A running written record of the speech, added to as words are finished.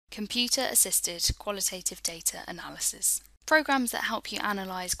Computer-assisted qualitative data analysis. Programs that help you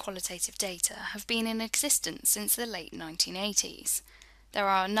analyse qualitative data have been in existence since the late 1980s. There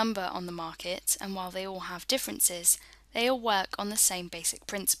are a number on the market, and while they all have differences, they all work on the same basic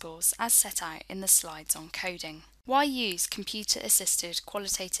principles as set out in the slides on coding. Why use computer-assisted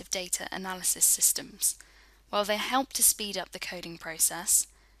qualitative data analysis systems? Well, they help to speed up the coding process.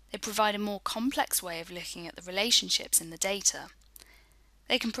 They provide a more complex way of looking at the relationships in the data.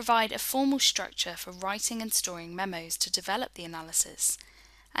 They can provide a formal structure for writing and storing memos to develop the analysis,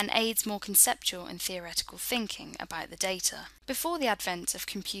 and aids more conceptual and theoretical thinking about the data. Before the advent of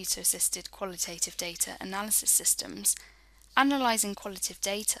computer-assisted qualitative data analysis systems, analysing qualitative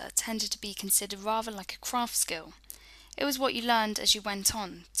data tended to be considered rather like a craft skill. It was what you learned as you went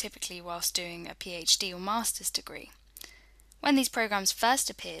on, typically whilst doing a PhD or master's degree. When these programs first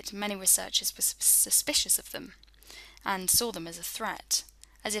appeared, many researchers were suspicious of them and saw them as a threat,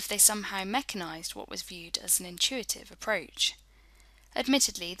 as if they somehow mechanised what was viewed as an intuitive approach.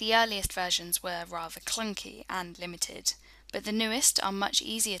 Admittedly, the earliest versions were rather clunky and limited, but the newest are much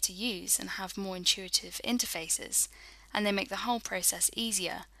easier to use and have more intuitive interfaces, and they make the whole process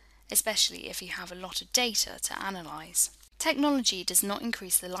easier, especially if you have a lot of data to analyse. Technology does not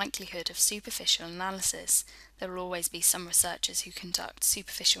increase the likelihood of superficial analysis. There will always be some researchers who conduct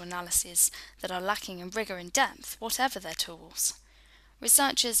superficial analyses that are lacking in rigour and depth, whatever their tools.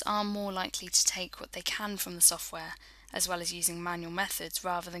 Researchers are more likely to take what they can from the software, as well as using manual methods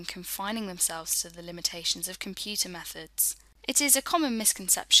rather than confining themselves to the limitations of computer methods. It is a common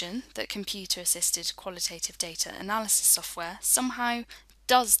misconception that computer-assisted qualitative data analysis software somehow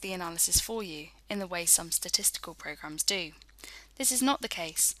does the analysis for you in the way some statistical programs do. This is not the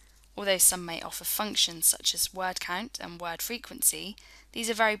case. Although some may offer functions such as word count and word frequency, these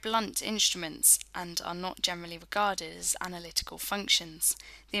are very blunt instruments and are not generally regarded as analytical functions.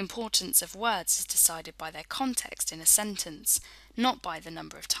 The importance of words is decided by their context in a sentence, not by the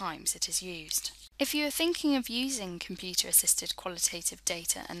number of times it is used. If you are thinking of using computer-assisted qualitative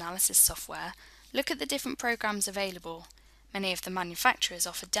data analysis software, look at the different programs available. Many of the manufacturers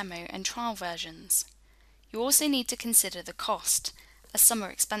offer demo and trial versions. You also need to consider the cost, as some are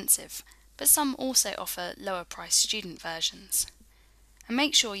expensive, but some also offer lower priced student versions. And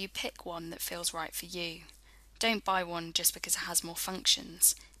make sure you pick one that feels right for you. Don't buy one just because it has more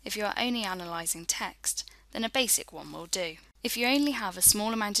functions. If you are only analysing text, then a basic one will do. If you only have a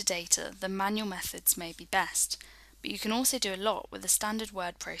small amount of data, then manual methods may be best, but you can also do a lot with a standard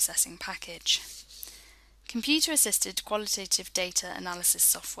word processing package. Computer-assisted qualitative data analysis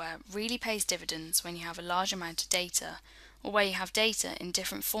software really pays dividends when you have a large amount of data, or where you have data in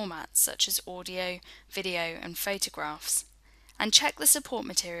different formats such as audio, video and photographs. And check the support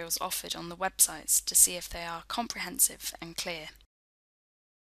materials offered on the websites to see if they are comprehensive and clear.